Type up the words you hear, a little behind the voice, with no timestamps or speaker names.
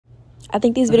I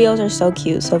think these videos are so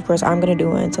cute, so of course I'm gonna do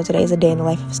one. So today is a day in the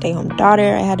life of a stay-home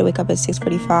daughter. I had to wake up at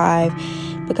 6:45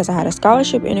 because I had a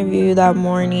scholarship interview that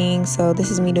morning. So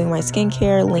this is me doing my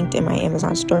skincare linked in my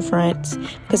Amazon storefront,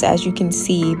 because as you can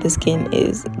see, the skin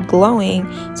is glowing.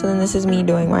 So then this is me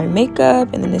doing my makeup,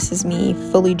 and then this is me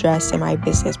fully dressed in my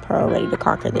business pearl, ready to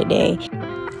conquer the day.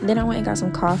 Then I went and got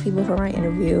some coffee before my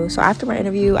interview. So after my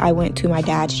interview, I went to my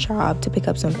dad's job to pick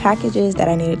up some packages that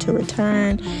I needed to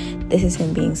return. This is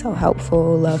him being so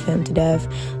helpful. Love him to death.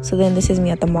 So then this is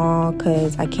me at the mall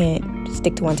because I can't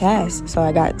stick to one task. So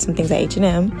I got some things at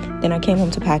H&M. Then I came home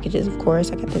to packages, of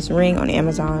course. I got this ring on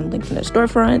Amazon linked in the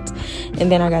storefront.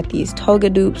 And then I got these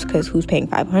toga dupes because who's paying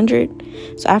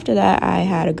 $500? So after that, I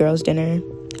had a girls' dinner.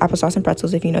 Applesauce and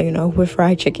pretzels, if you know, with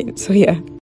fried chicken. So yeah.